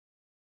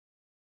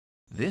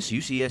This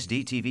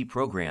UCSD TV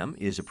program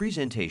is a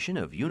presentation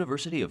of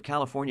University of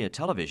California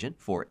Television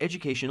for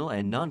educational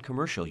and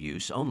non-commercial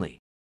use only.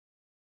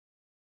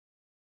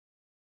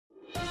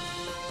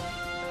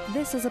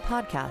 This is a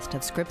podcast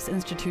of Scripps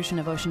Institution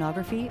of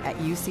Oceanography at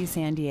UC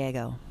San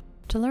Diego.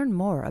 To learn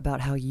more about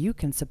how you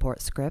can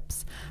support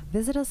Scripps,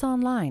 visit us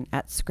online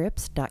at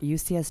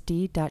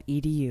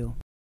scripps.ucsd.edu.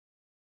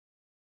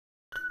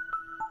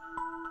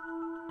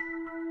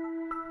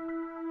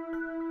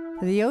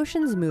 The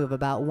oceans move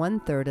about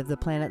 1/3 of the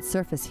planet's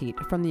surface heat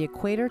from the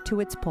equator to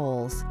its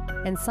poles,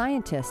 and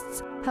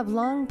scientists have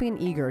long been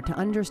eager to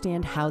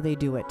understand how they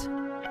do it.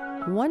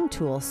 One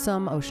tool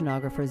some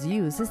oceanographers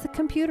use is the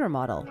computer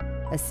model,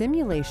 a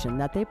simulation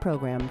that they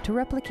program to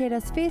replicate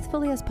as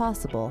faithfully as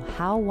possible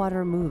how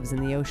water moves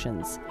in the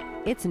oceans.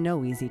 It's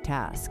no easy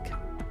task.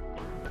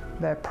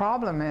 The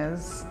problem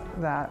is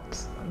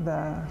that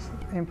the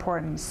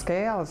important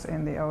scales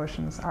in the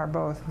oceans are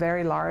both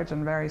very large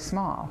and very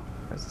small.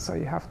 So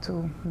you have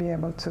to be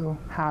able to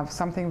have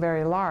something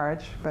very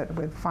large but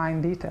with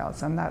fine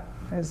details, and that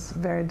is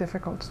very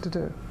difficult to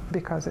do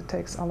because it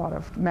takes a lot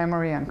of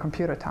memory and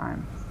computer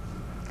time,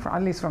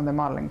 at least from the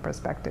modeling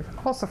perspective.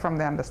 Also from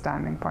the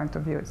understanding point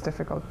of view, it's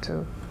difficult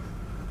to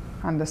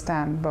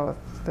understand both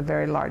the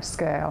very large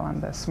scale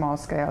and the small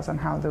scales and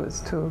how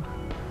those two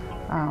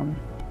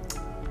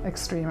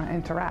extremes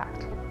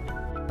interact.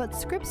 But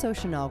Scripps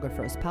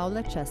oceanographers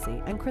Paula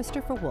Chessie and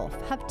Christopher Wolf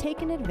have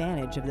taken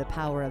advantage of the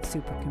power of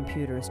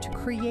supercomputers to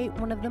create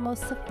one of the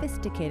most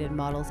sophisticated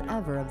models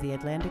ever of the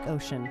Atlantic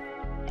Ocean.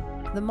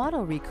 The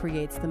model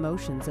recreates the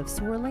motions of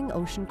swirling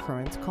ocean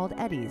currents called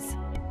eddies.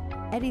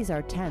 Eddies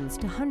are tens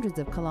to hundreds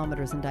of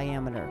kilometers in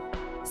diameter,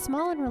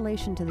 small in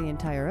relation to the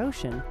entire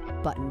ocean,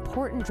 but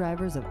important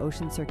drivers of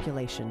ocean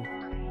circulation.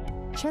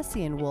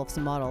 Chessie and Wolf's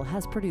model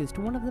has produced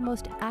one of the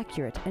most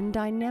accurate and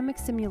dynamic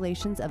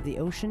simulations of the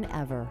ocean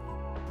ever.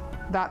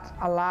 That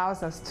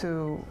allows us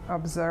to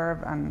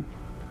observe and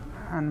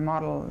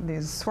model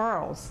these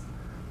swirls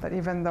that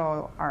even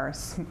though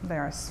they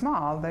are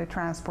small, they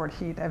transport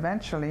heat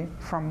eventually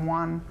from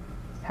one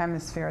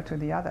hemisphere to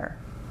the other.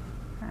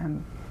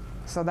 And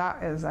so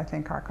that is, I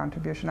think, our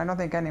contribution. I don't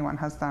think anyone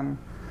has done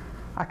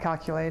a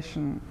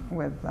calculation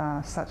with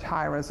such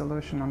high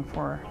resolution and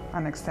for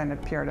an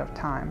extended period of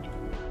time.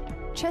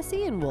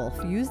 Chessie and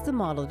Wolf used the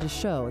model to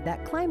show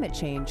that climate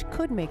change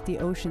could make the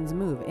oceans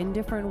move in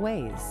different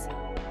ways.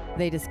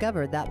 They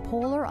discovered that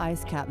polar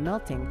ice cap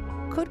melting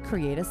could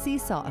create a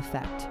seesaw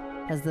effect,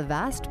 as the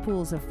vast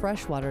pools of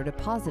freshwater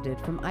deposited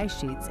from ice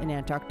sheets in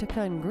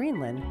Antarctica and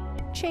Greenland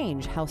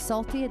change how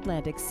salty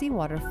Atlantic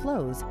seawater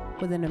flows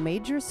within a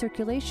major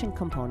circulation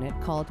component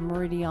called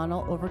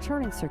meridional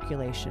overturning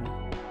circulation,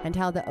 and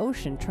how the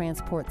ocean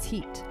transports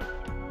heat.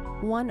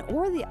 One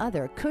or the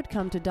other could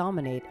come to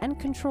dominate and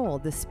control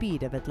the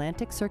speed of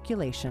Atlantic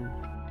circulation.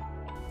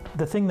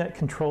 The thing that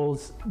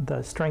controls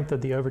the strength of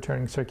the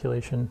overturning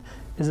circulation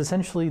is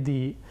essentially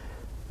the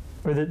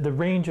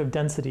range of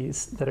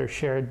densities that are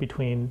shared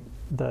between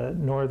the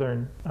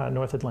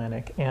North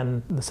Atlantic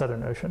and the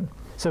Southern Ocean.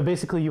 So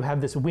basically you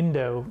have this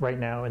window right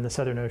now in the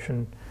Southern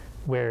Ocean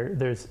where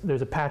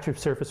there's a patch of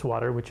surface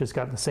water which has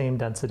got the same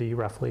density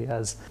roughly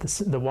as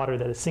the water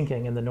that is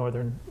sinking in the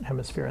Northern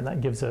Hemisphere, and that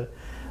gives a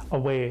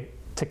way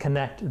to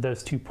connect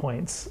those 2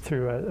 points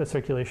through a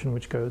circulation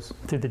which goes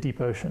through the deep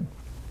ocean.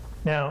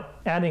 Now,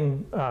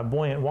 adding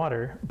buoyant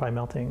water by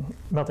melting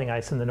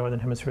ice in the Northern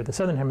Hemisphere, the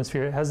Southern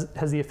Hemisphere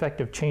has the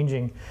effect of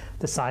changing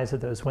the size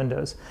of those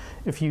windows.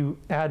 If you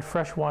add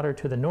fresh water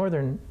to the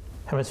Northern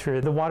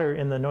Hemisphere, the water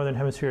in the Northern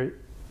Hemisphere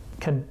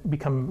can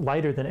become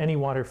lighter than any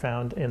water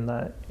found in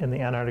the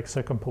Antarctic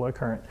circumpolar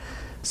current.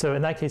 So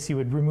in that case, you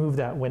would remove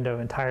that window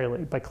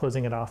entirely by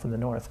closing it off in the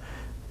north.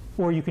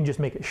 Or you can just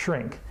make it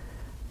shrink.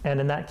 And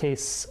in that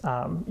case,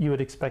 you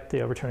would expect the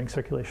overturning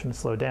circulation to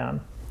slow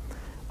down.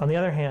 On the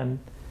other hand,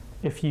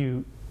 if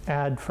you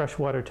add fresh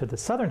water to the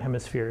Southern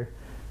Hemisphere,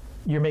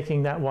 you're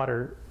making that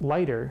water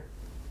lighter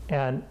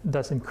and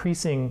thus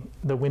increasing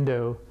the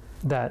window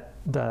that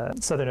the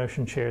Southern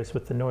Ocean shares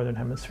with the Northern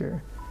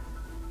Hemisphere.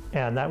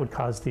 And that would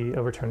cause the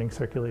overturning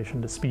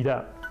circulation to speed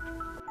up.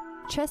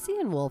 Chessie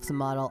and Wolf's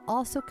model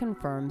also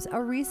confirms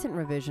a recent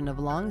revision of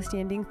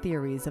long-standing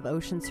theories of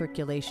ocean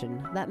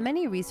circulation that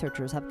many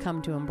researchers have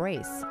come to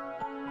embrace.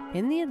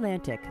 In the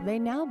Atlantic, they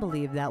now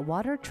believe that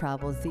water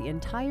travels the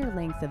entire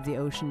length of the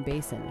ocean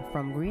basin,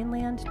 from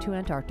Greenland to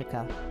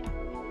Antarctica.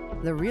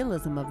 The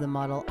realism of the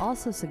model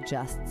also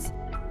suggests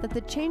that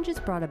the changes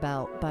brought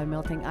about by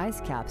melting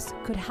ice caps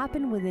could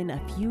happen within a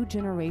few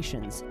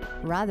generations,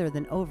 rather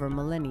than over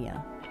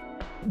millennia.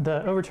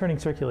 The overturning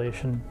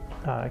circulation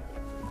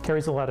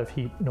carries a lot of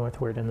heat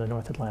northward in the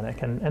North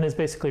Atlantic and is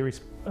basically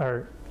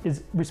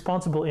is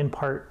responsible in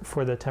part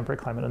for the temperate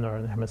climate in the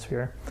Northern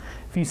Hemisphere.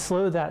 If you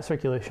slow that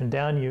circulation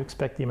down, you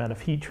expect the amount of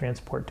heat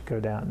transport to go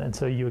down. And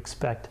so you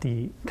expect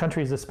the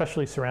countries,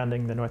 especially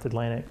surrounding the North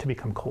Atlantic, to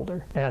become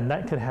colder. And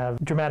that could have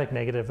dramatic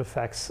negative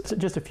effects. So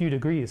just a few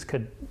degrees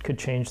could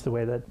change the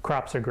way that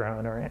crops are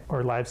grown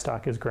or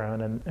livestock is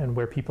grown and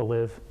where people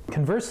live.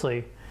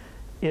 Conversely,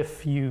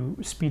 if you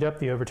speed up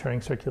the overturning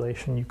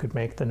circulation, you could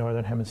make the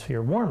northern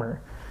hemisphere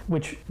warmer,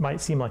 which might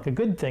seem like a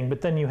good thing,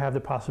 but then you have the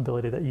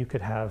possibility that you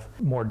could have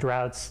more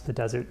droughts, the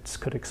deserts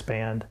could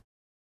expand.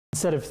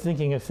 Instead of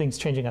thinking of things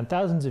changing on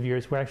thousands of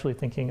years, we're actually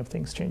thinking of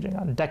things changing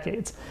on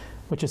decades,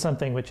 which is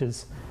something which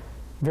is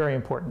very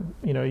important.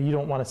 You know, you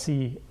don't want to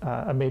see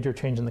a major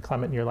change in the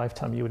climate in your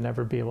lifetime. You would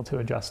never be able to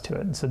adjust to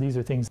it. And so these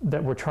are things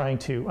that we're trying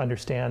to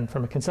understand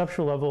from a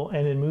conceptual level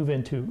and then move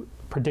into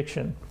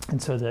prediction,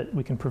 and so that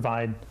we can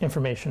provide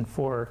information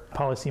for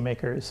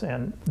policymakers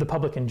and the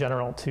public in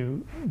general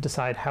to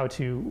decide how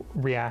to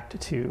react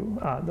to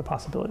the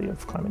possibility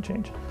of climate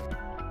change.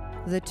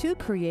 The two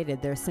created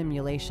their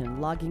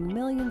simulation, logging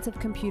millions of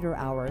computer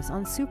hours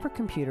on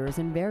supercomputers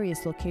in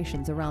various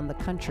locations around the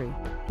country,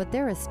 but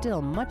there is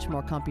still much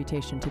more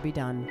computation to be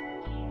done.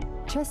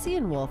 Chessie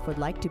and Wolf would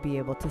like to be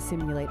able to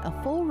simulate a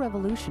full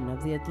revolution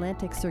of the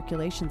Atlantic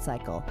circulation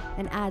cycle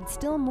and add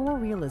still more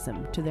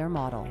realism to their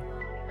model.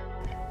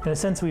 In a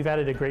sense, we've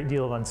added a great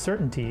deal of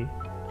uncertainty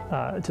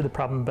to the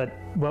problem, but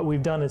what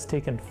we've done is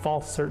taken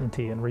false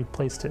certainty and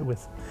replaced it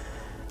with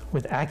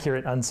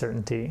accurate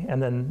uncertainty.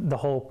 And then the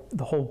whole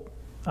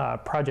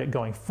project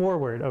going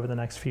forward over the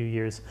next few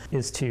years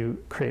is to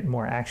create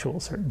more actual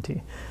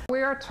certainty.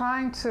 We are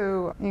trying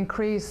to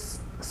increase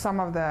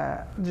some of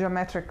the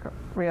geometric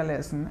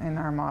realism in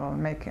our model,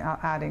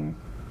 adding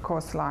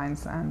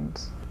coastlines and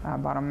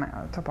bottom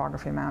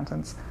topography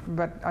mountains.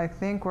 But I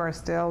think we're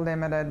still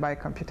limited by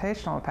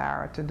computational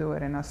power to do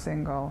it in a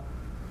single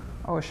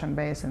ocean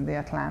basin, the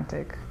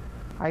Atlantic.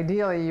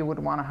 Ideally, you would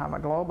want to have a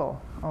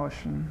global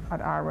ocean at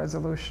our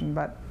resolution,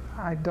 but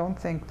I don't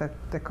think that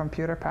the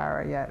computer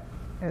power yet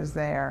is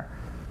there,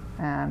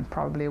 and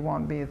probably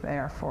won't be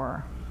there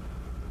for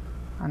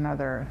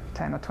another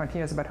 10 or 20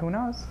 years, but who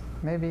knows?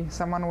 Maybe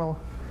someone will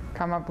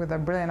come up with a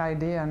brilliant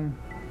idea and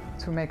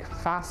to make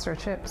faster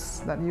chips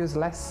that use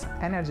less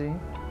energy,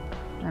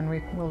 and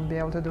we will be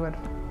able to do it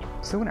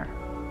sooner.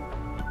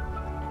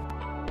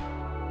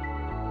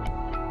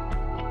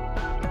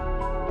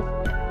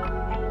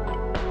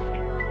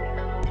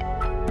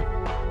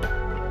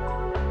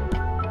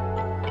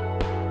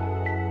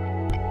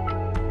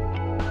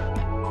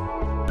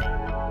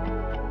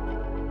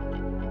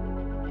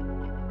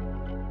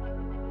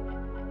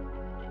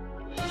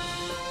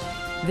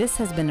 This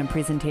has been a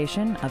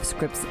presentation of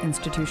Scripps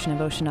Institution of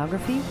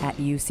Oceanography at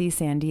UC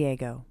San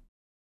Diego.